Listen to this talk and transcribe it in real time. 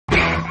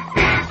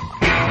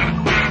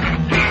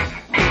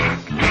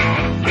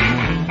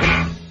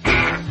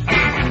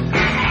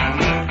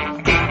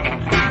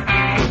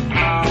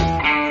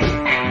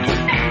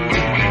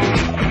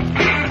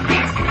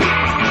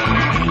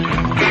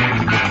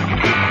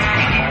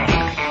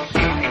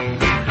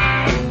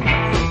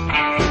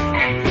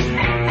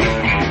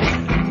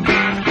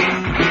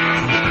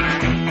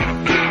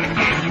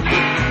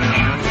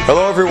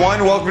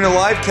everyone, welcome to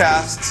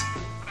Livecast.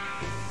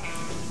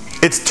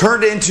 It's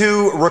turned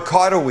into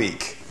Ricotta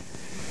week.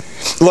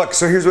 Look,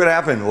 so here's what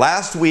happened.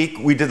 Last week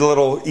we did a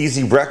little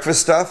easy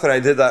breakfast stuff and I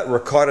did that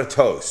ricotta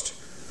toast,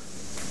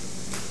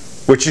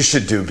 which you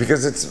should do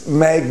because it's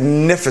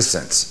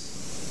magnificent.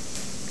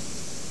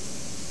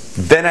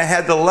 Then I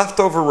had the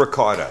leftover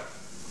ricotta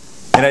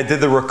and I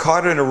did the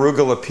ricotta and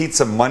arugula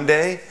pizza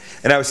Monday,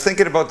 and I was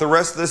thinking about the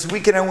rest of this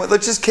week and I went,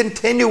 let's just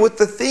continue with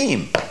the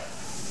theme.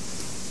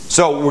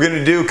 So we're going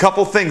to do a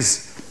couple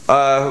things,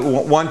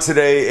 one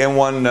today and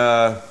one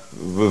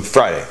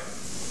Friday.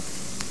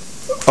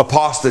 A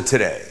pasta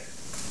today.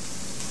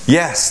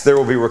 Yes, there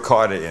will be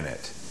ricotta in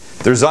it.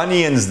 There's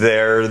onions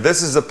there.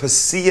 This is a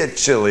pasilla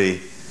chili.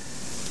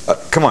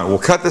 Come on, we'll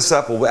cut this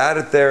up, we'll add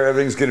it there,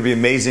 everything's going to be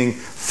amazing.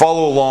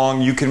 Follow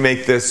along, you can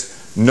make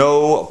this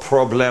no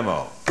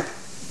problemo.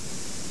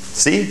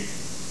 See?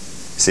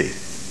 See.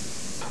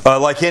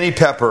 Like any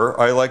pepper,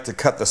 I like to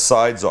cut the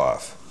sides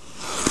off.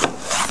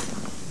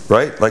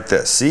 Right? Like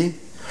this. See?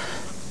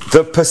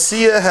 The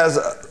pasilla has,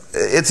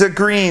 it's a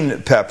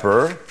green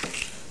pepper,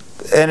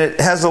 and it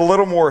has a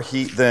little more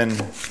heat than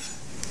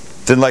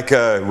like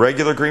a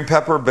regular green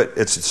pepper, but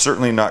it's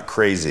certainly not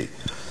crazy.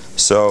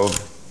 So,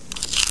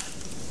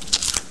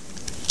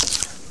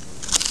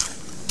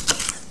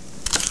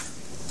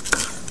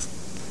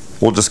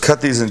 we'll just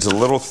cut these into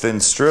little thin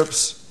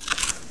strips,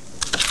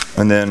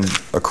 and then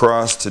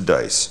across to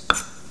dice,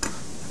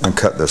 and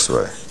cut this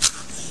way.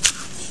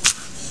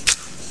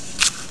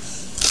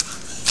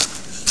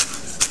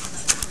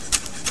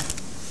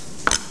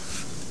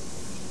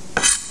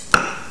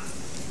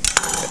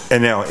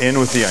 And now in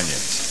with the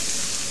onions.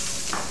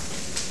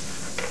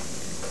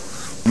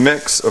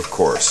 Mix, of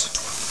course.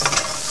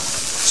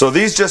 So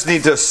these just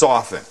need to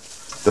soften.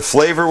 The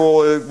flavor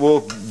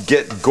will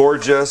get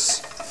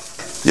gorgeous.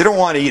 You don't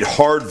want to eat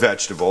hard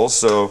vegetables,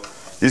 so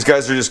these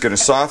guys are just going to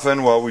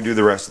soften while we do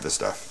the rest of the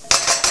stuff.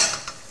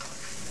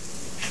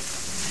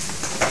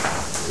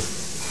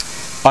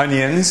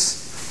 Onions,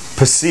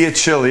 pasilla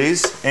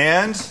chilies,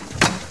 and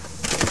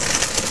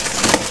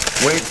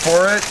wait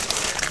for it.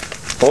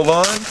 Hold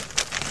on.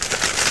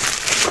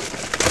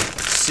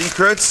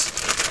 Secrets.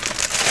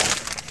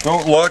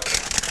 Don't look.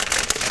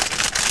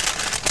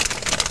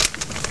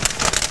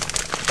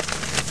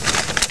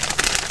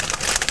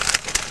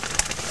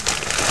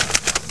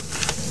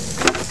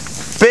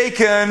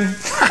 Bacon.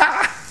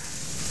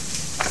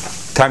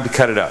 Time to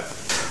cut it up.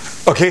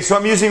 Okay, so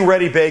I'm using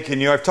ready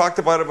bacon. I've talked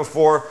about it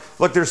before.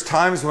 Look, there's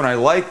times when I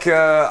like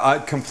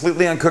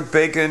completely uncooked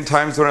bacon,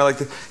 times when I like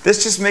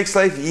this just makes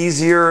life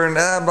easier and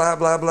blah,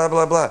 blah, blah,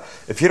 blah, blah.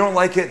 If you don't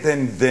like it,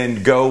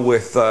 then go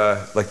with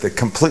like the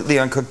completely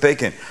uncooked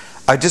bacon.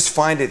 I just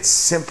find it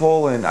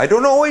simple, and I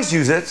don't always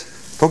use it.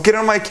 Don't get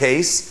on my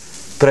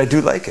case, but I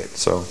do like it.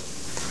 So,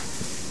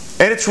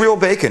 and it's real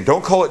bacon.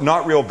 Don't call it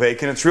not real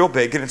bacon. It's real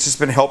bacon. It's just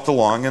been helped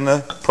along in the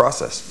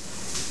process.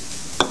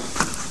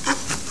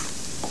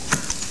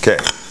 Okay,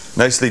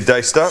 nicely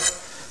diced up,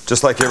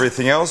 just like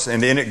everything else,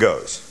 and in it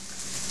goes.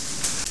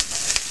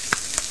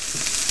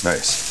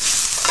 Nice.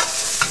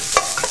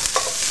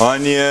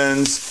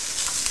 Onions,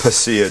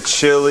 pasilla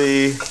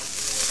chili,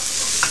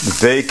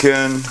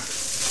 bacon.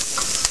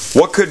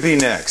 What could be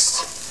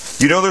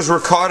next? You know there's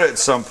ricotta at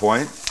some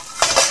point.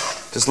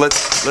 Just let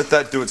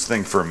that do its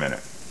thing for a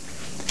minute.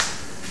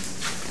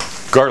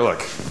 Garlic.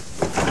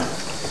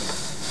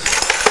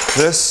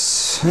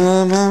 This.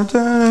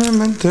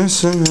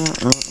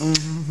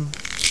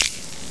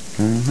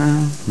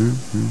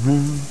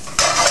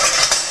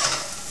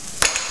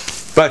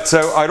 But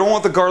I don't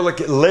want the garlic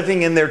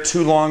living in there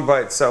too long by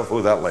itself.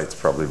 Oh, that light's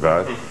probably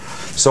bad.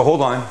 So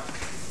hold on.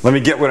 Let me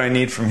get what I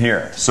need from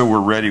here so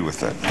we're ready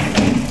with it.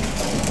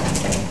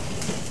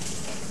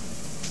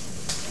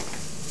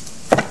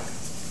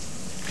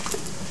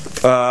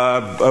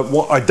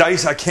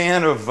 A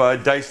can of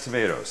diced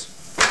tomatoes.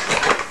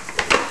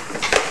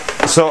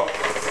 So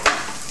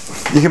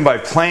you can buy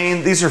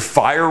plain. These are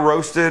fire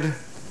roasted.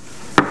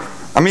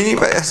 I mean,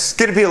 it's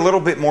going to be a little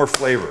bit more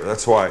flavor.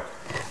 That's why.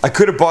 I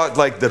could have bought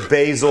like the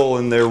basil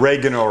and the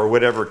oregano or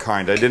whatever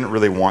kind. I didn't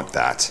really want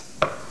that.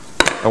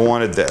 I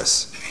wanted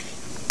this.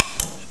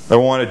 I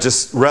wanted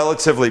just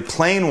relatively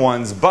plain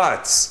ones,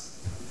 but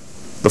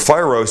the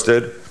fire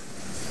roasted,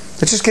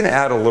 it's just going to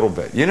add a little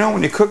bit. You know,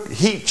 when you cook,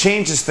 heat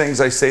changes things.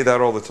 I say that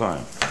all the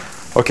time.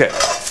 Okay.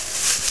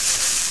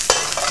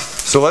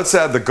 So let's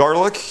add the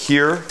garlic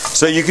here.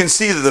 So you can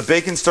see that the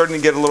bacon's starting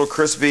to get a little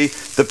crispy.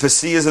 The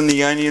pasillas and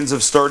the onions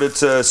have started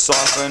to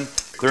soften.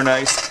 They're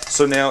nice.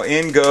 So now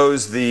in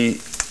goes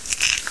the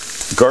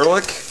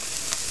garlic.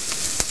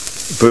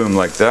 Boom,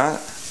 like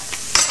that.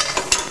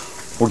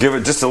 We'll give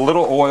it just a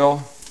little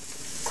oil.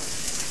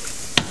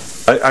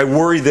 I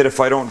worry that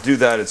if I don't do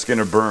that, it's going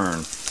to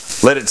burn.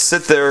 Let it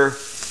sit there,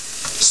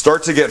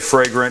 start to get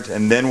fragrant,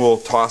 and then we'll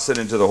toss it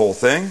into the whole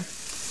thing.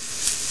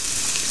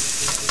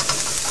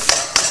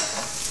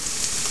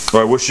 Oh,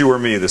 I wish you were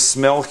me. The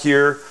smell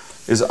here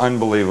is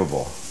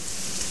unbelievable.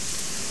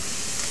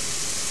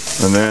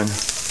 And then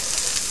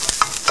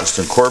just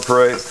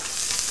incorporate.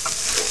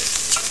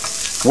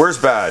 Where's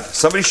bad?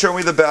 Somebody show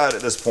me the bad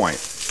at this point.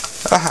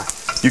 Aha.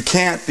 You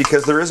can't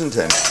because there isn't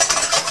any.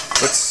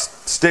 Let's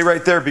stay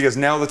right there because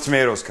now the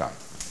tomatoes come.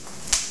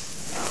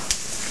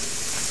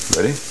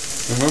 Ready?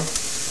 Mm-hmm.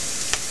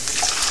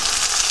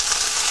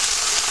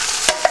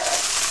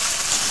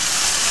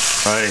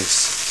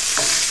 Nice.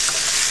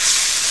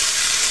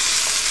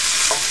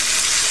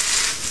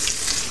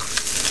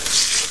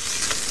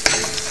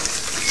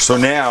 So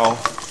now,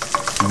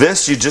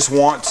 this you just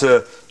want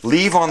to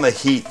leave on the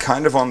heat,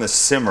 kind of on the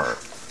simmer,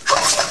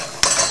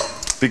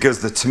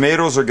 because the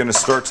tomatoes are going to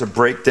start to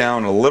break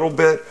down a little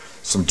bit.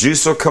 Some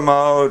juice will come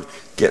out,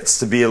 gets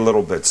to be a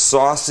little bit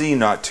saucy,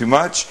 not too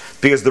much,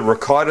 because the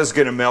ricotta is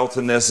going to melt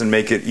in this and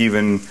make it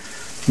even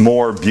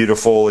more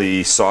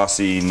beautifully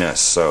sauciness.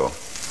 So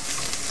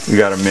we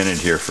got a minute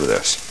here for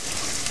this.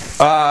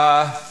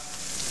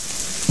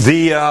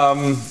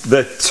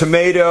 The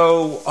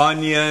tomato,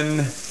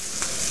 onion,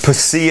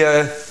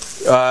 pasilla,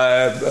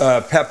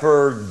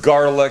 pepper,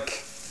 garlic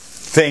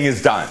thing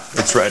is done.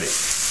 It's ready.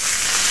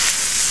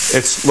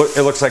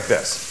 It looks like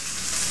this.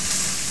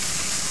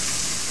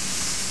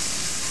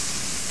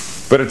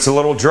 But it's a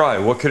little dry.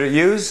 What could it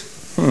use?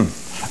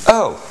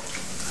 Oh,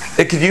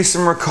 it could use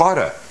some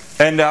ricotta.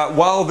 And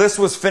while this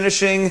was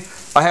finishing,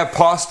 I have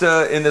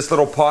pasta in this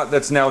little pot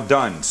that's now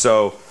done.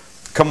 So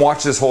come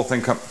watch this whole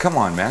thing. Come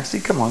on, Maxie.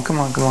 Come on.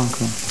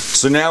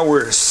 So now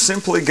we're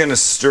simply going to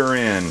stir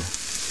in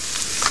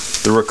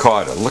the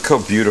ricotta. Look how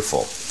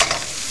beautiful.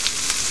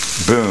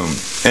 Boom.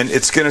 And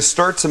it's going to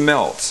start to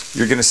melt.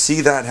 You're going to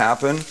see that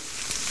happen.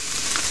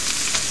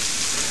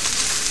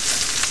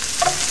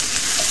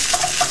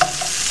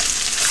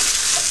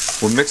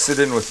 We'll mix it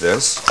in with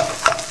this.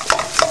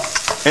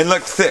 And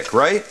look, thick,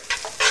 right?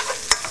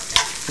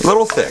 A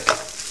little thick.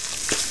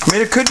 I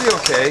mean, it could be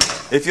okay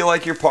if you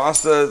like your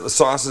pasta, the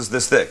sauce is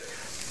this thick.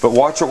 But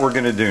watch what we're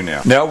going to do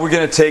now. Now we're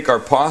going to take our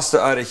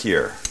pasta out of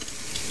here.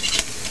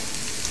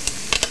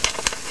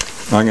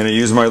 I'm going to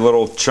use my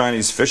little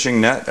Chinese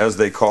fishing net, as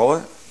they call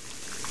it.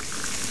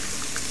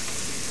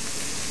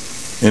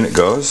 In it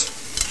goes.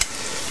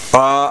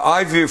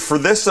 For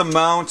this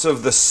amount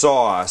of the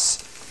sauce,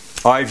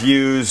 I've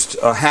used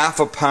a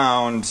 ½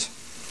 pound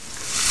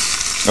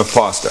of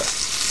pasta.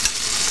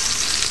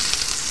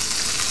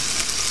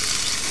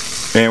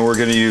 And we're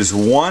going to use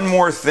one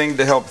more thing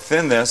to help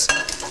thin this,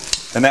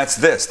 and that's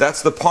this.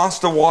 That's the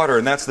pasta water,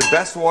 and that's the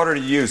best water to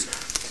use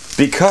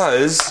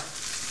because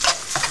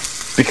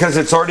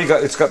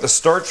it's got the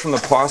starch from the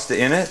pasta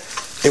in it.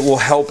 It will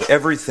help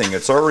everything.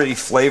 It's already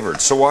flavored.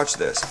 So watch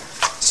this.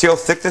 See how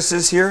thick this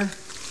is here?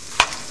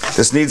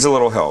 This needs a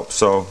little help.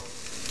 So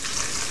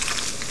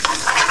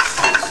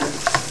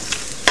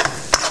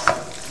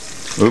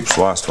oops,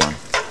 lost one.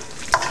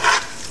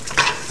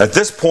 At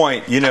this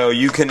point, you know,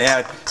 you can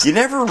add, you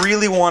never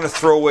really want to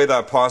throw away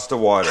that pasta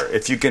water.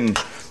 If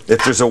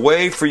there's a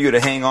way for you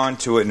to hang on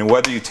to it, and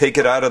whether you take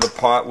it out of the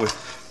pot with,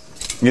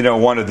 you know,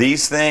 one of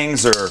these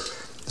things or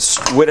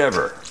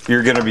whatever,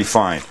 you're going to be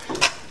fine.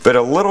 But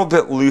a little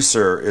bit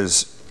looser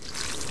is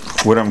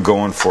what I'm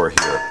going for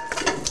here.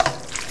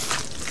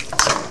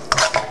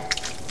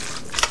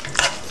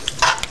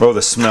 Oh,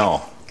 the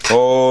smell.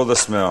 Oh, the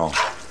smell.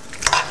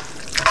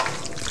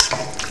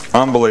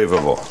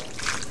 Unbelievable.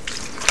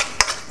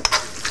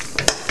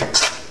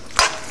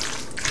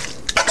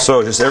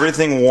 So just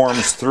everything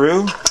warms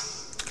through.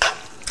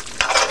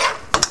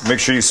 Make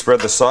sure you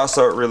spread the sauce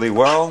out really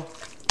well.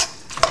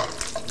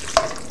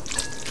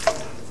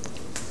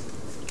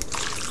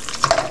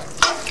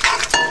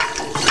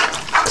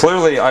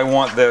 Clearly I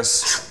want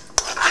this,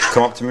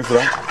 come up to me for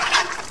that.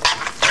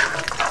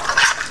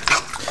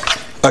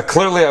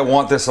 Clearly I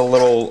want this a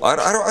little, I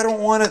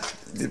don't want it,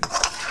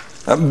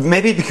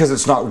 maybe because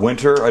it's not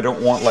winter, I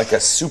don't want like a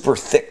super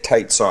thick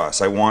tight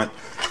sauce. I want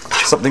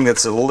something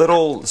that's a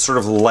little sort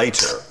of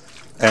lighter,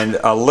 and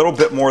a little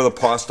bit more of the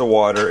pasta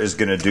water is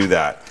going to do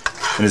that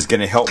and is going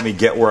to help me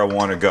get where I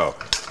want to go,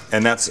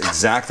 and that's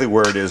exactly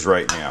where it is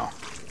right now.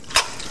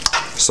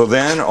 So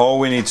then all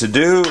we need to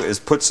do is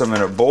put some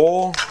in a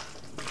bowl.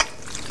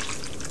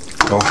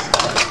 Oh,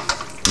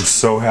 I'm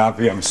so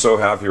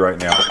happy right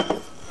now.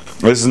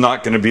 This is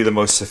not going to be the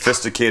most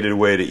sophisticated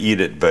way to eat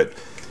it, but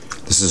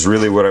this is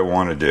really what I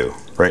want to do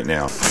right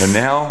now. And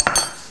now,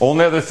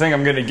 only other thing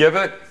I'm going to give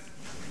it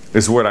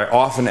is what I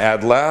often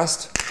add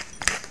last.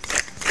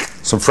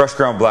 Some fresh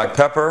ground black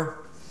pepper.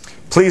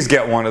 Please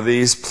get one of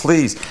these,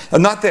 please.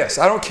 Not this.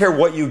 I don't care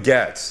what you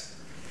get.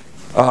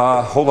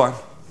 Hold on.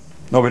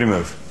 Nobody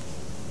move.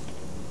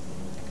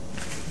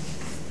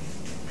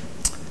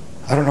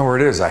 I don't know where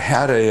it is. I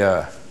had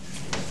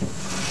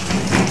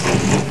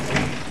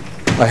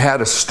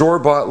a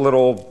store-bought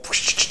little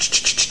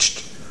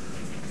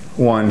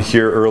one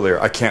here earlier.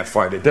 I can't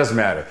find it. Doesn't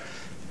matter.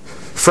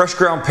 Fresh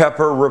ground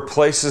pepper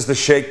replaces the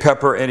shake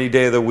pepper any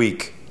day of the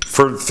week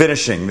for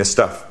finishing this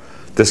stuff,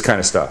 this kind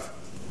of stuff.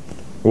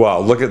 Wow,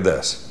 look at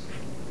this.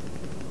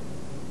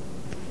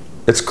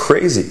 It's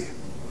crazy.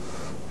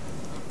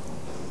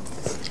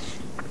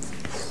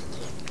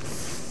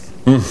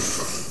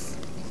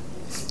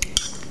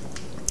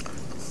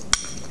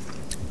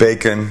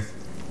 Bacon,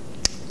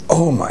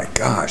 oh my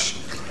gosh,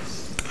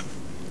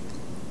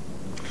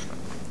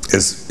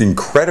 is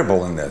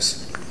incredible in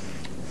this.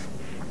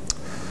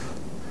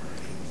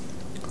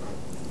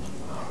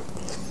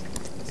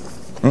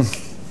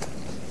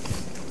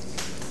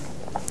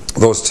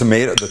 Those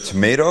the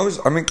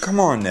tomatoes, I mean, come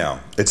on now.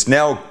 It's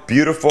now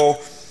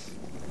beautiful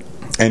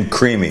and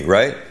creamy,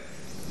 right?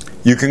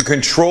 You can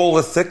control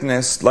the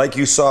thickness like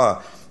you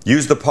saw.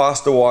 Use the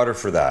pasta water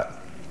for that.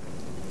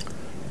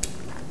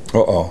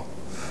 Uh-oh,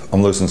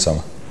 I'm losing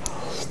some.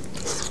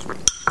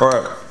 All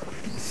right.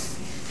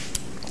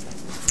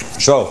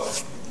 So,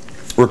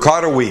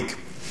 ricotta week.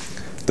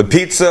 The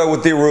pizza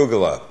with the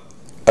arugula,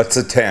 that's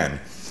a 10.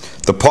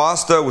 The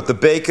pasta with the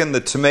bacon,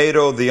 the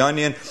tomato, the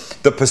onion,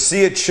 the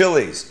pasilla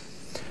chilies.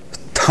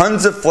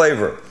 Tons of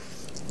flavor.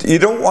 I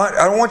don't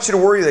want you to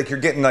worry like you're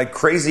getting like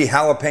crazy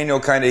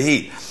jalapeno kind of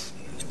heat,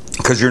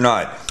 because you're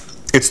not.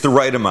 It's the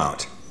right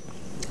amount.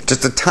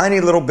 Just a tiny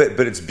little bit,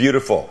 but it's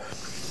beautiful.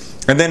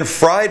 And then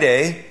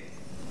Friday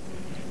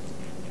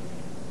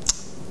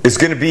is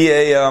going to be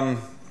a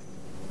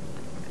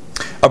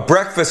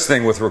breakfast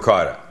thing with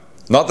ricotta.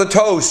 Not the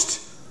toast.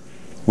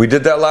 We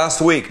did that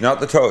last week, not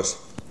the toast.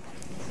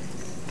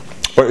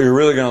 But you're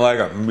really going to like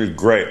it. It'll be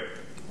great.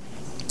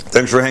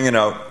 Thanks for hanging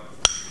out.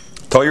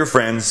 Tell your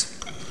friends.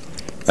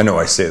 I know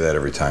I say that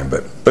every time,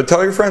 but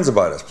tell your friends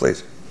about us,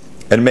 please.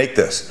 And make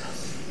this.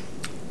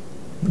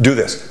 Do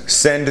this.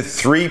 Send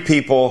 3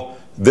 people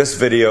this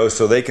video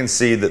so they can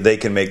see that they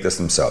can make this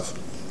themselves.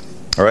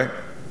 All right?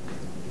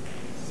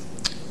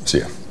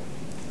 See ya.